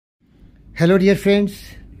Hello dear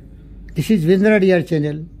friends, this is Vindra DR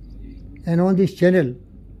channel, and on this channel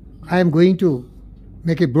I am going to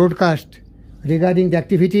make a broadcast regarding the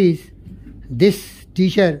activities this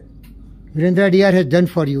teacher Virendra DR has done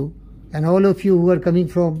for you and all of you who are coming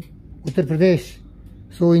from Uttar Pradesh.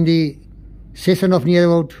 So in the session of near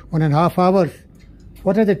about 1.5 hours,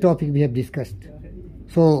 what are the topics we have discussed?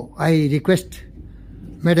 So I request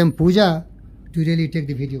Madam Pooja to really take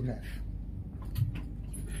the videograph.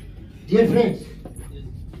 Dear friends,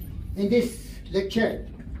 in this lecture,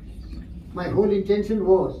 my whole intention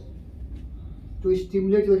was to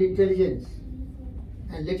stimulate your intelligence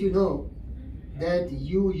and let you know that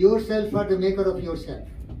you yourself are the maker of yourself.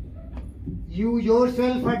 You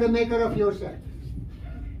yourself are the maker of yourself.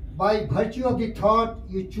 By virtue of the thought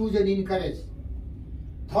you choose and encourage.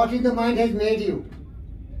 Thought in the mind has made you.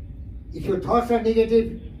 If your thoughts are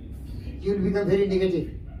negative, you will become very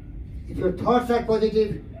negative. If your thoughts are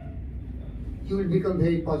positive, you will become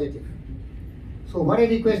very positive. So what I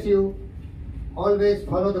request you, always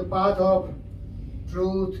follow the path of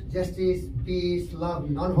truth, justice, peace, love,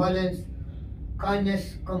 non-violence,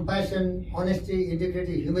 kindness, compassion, honesty,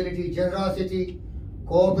 integrity, humility, generosity,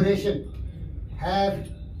 cooperation. Have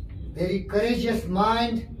very courageous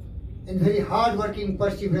mind and very hard-working,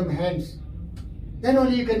 persevering hands. Then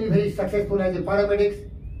only you can be very successful as a paramedics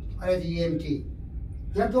or as a EMT.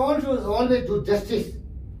 You have to also always do justice.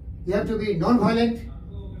 You have to be non-violent.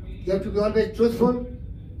 You have to be always truthful.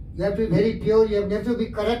 You have to be very pure. You have never to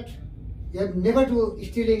be corrupt. You have never to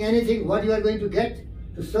stealing anything what you are going to get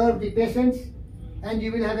to serve the patients, and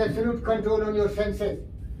you will have absolute control on your senses.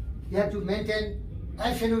 You have to maintain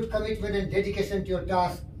absolute commitment and dedication to your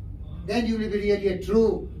task. Then you will be really a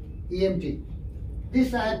true EMT.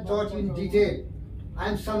 This I have taught you in detail. I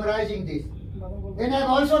am summarizing this. Then I have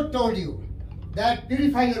also told you that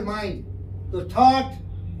purify your mind. Your thought,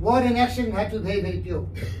 word and action have to be very, very pure.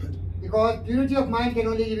 Because purity of mind can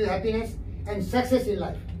only give you happiness and success in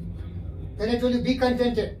life. Then I told you be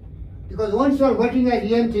contented. Because once you are working as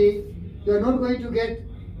EMT, you are not going to get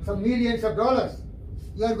some millions of dollars.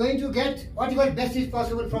 You are going to get whatever best is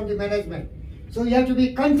possible from the management. So you have to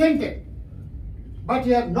be contented. But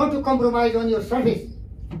you have not to compromise on your service.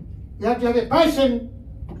 You have to have a passion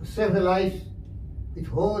to save the lives with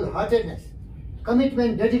wholeheartedness.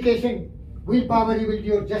 Commitment, dedication, willpower, you will do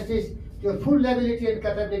your justice, your full ability and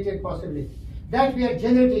capability and possibility. That we are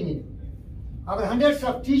generating in. Our hundreds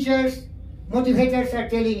of teachers, motivators are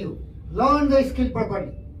telling you, learn the skill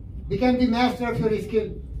properly, become the master of your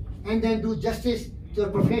skill, and then do justice to your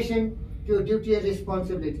profession, to your duty and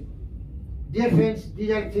responsibility. Dear friends, these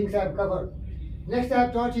are things I have covered. Next, I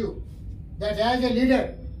have taught you that as a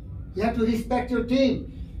leader, you have to respect your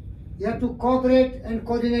team. You have to cooperate and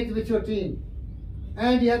coordinate with your team.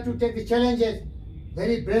 And you have to take the challenges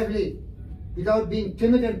very bravely without being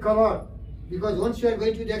timid and coward. Because once you are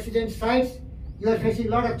going to the accident sites, you are facing a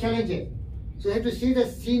lot of challenges. So you have to see the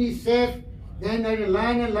scene is safe. Then at a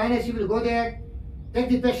line and lioness you will go there, take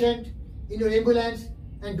the patient in your ambulance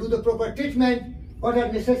and do the proper treatment, what are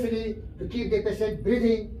necessary to keep the patient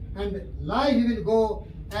breathing, and live you will go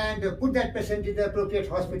and put that patient in the appropriate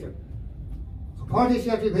hospital. So for this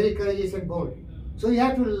you have to be very courageous and bold. So you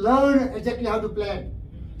have to learn exactly how to plan.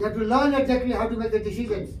 You have to learn exactly how to make the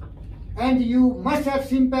decisions. And you must have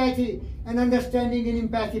sympathy and understanding and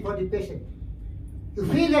empathy for the patient. You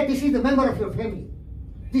feel that this is the member of your family.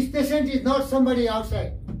 This patient is not somebody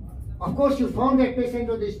outside. Of course you found that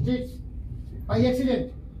patient on the streets by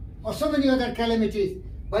accident or so many other calamities,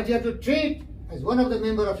 but you have to treat as one of the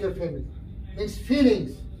member of your family. Means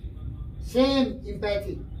feelings, same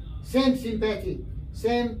empathy, same sympathy,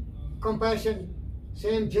 same compassion,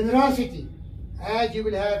 same generosity as you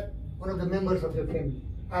will have one of the members of your family.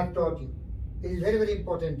 I have taught you. This is very, very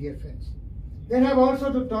important, dear friends. Then I have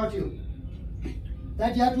also taught you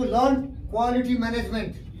that you have to learn quality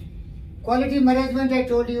management. Quality management, I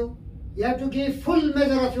told you, you have to give full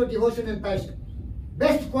measure of your devotion and passion.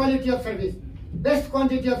 Best quality of service, best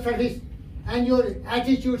quantity of service, and your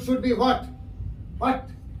attitude should be what? What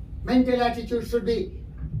mental attitude should be?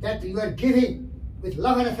 That you are giving with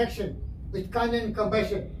love and affection, with kindness and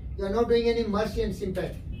compassion. You are not doing any mercy and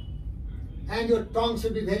sympathy. And your tongue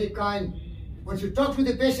should be very kind. Once you talk to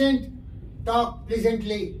the patient, talk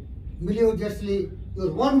pleasantly, melodiously.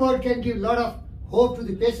 Your one word can give a lot of hope to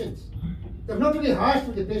the patients. You have not to be harsh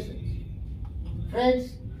to the patients.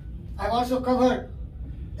 Friends, I have also covered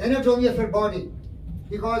anatomy of your body,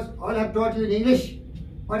 because all I have taught you in English,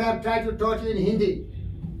 but I have tried to taught you in Hindi.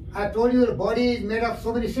 I have told you your body is made of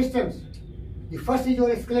so many systems. The first is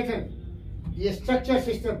your skeleton, the structure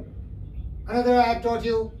system. Another I have taught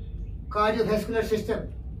you cardiovascular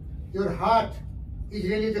system. your heart is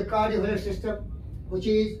really the cardiovascular system, which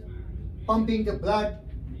is pumping the blood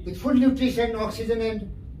with full nutrition, oxygen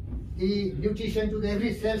and the nutrition to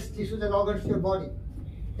every cells, tissues and organs of your body.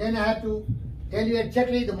 Then I have to tell you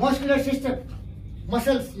exactly the muscular system.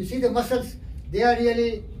 Muscles, you see the muscles, they are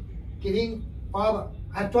really giving power.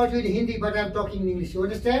 I've taught you in Hindi, but I'm talking in English. You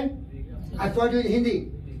understand? I've taught you in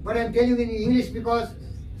Hindi, but I'm telling you in English because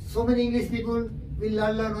so many English people will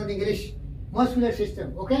learn on English. Muscular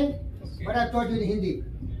system, okay? But I've taught you in Hindi.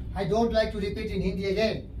 I don't like to repeat in Hindi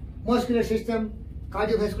again. Muscular system,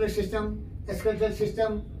 cardiovascular system, skeletal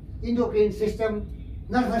system, endocrine system,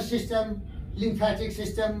 nervous system, lymphatic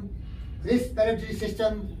system, respiratory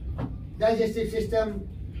system, digestive system,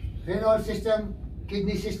 renal system,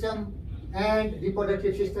 kidney system, and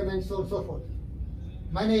reproductive system and so on so forth.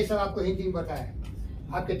 मैंने ये सब आपको हिंदी में बताया।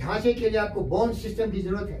 आपके ढांचे के लिए आपको बोन सिस्टम की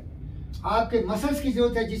जरूरत है, आपके मसल्स की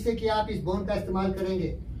जरूरत है जिससे कि आप इस बोन का इस्तेमाल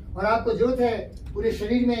करेंगे, और आपको जरूरत है पूरे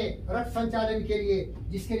शरीर में रक्त संचालन के लिए,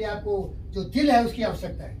 जिसके लिए आपको जो दिल है उसकी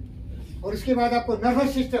आवश्यकता है। और उसके बाद आपको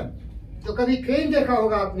नर्वस सिस्टम, जो कभी क्रेन देखा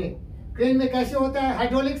होगा आपने, क्रेन में कैसे होता है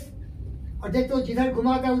हाइड्रोलिक्स, और देखते हो जिधर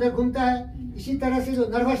घुमाता है उधर घूमता है, इसी तरह से जो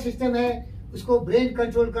नर्वस सिस्टम है उसको ब्रेन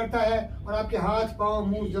कंट्रोल करता है और आपके हाथ पांव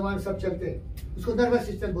मुंह जबान सब चलते हैं, उसको नर्वस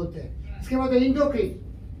सिस्टम बोलते हैं। इसके बाद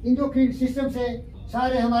इंडोक्रीन सिस्टम से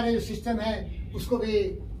सारे हमारे जो सिस्टम है उसको भी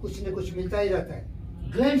कुछ न कुछ मिलता ही रहता है।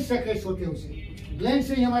 ग्लैंड सेक्रेट्स होते हैं, उसे ग्लैंड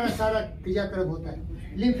से ही हमारा सारा क्रियाक्रम होता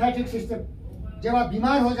है। लिम्फेटिक सिस्टम, जब आप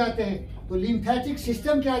बीमार हो जाते हैं तो लिम्फेटिक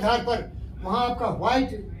सिस्टम के आधार पर वहां आपका white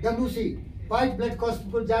WC, white blood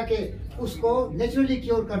concentrate जाके उसको नेचुरली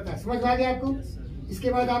क्योर करता है। समझ आ गया आपको?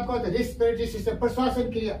 इसके बाद आपका रेस्पिरेटरी सिस्टम, प्रश्वासन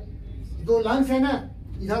क्रिया, दो लंग्स है ना,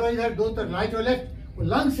 इधर और इधर, दो तरफ राइट और लेफ्ट, वो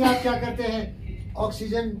लंग्स से आप क्या करते हैं,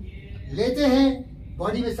 ऑक्सीजन लेते हैं,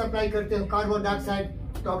 बॉडी में सप्लाई करते हैं, कार्बन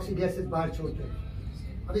डाइऑक्साइड टॉक्सिक गैसेस बाहर छोड़ते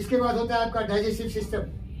हैं। अब इसके बाद होता है आपका डाइजेस्टिव सिस्टम।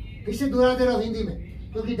 फिर से दोहरा दे रहा हूँ हिंदी में,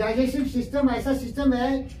 क्योंकि डाइजेस्टिव सिस्टम ऐसा सिस्टम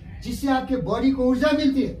है जिससे आपके बॉडी को ऊर्जा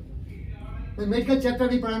मिलती है। मैं मेडिकल चैप्टर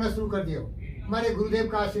भी पढ़ाना शुरू कर दिया हूँ। हमारे गुरुदेव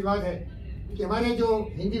का आशीर्वाद है कि हमारे जो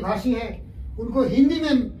हिंदी भाषी हैं उनको हिंदी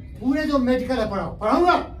में पूरे जो मेडिकल है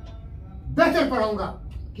पढ़ाऊंगा, बेहतर पढ़ाऊंगा,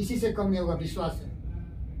 किसी से कम नहीं होगा, विश्वास है।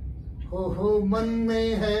 हो मन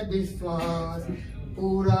में है विश्वास,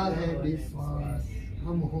 पूरा है विश्वास,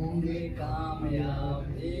 हम होंगे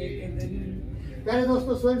कामयाब एक दिन। प्यारे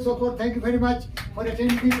दोस्तों, so and so fourth, thank you very much for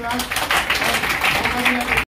attending this class.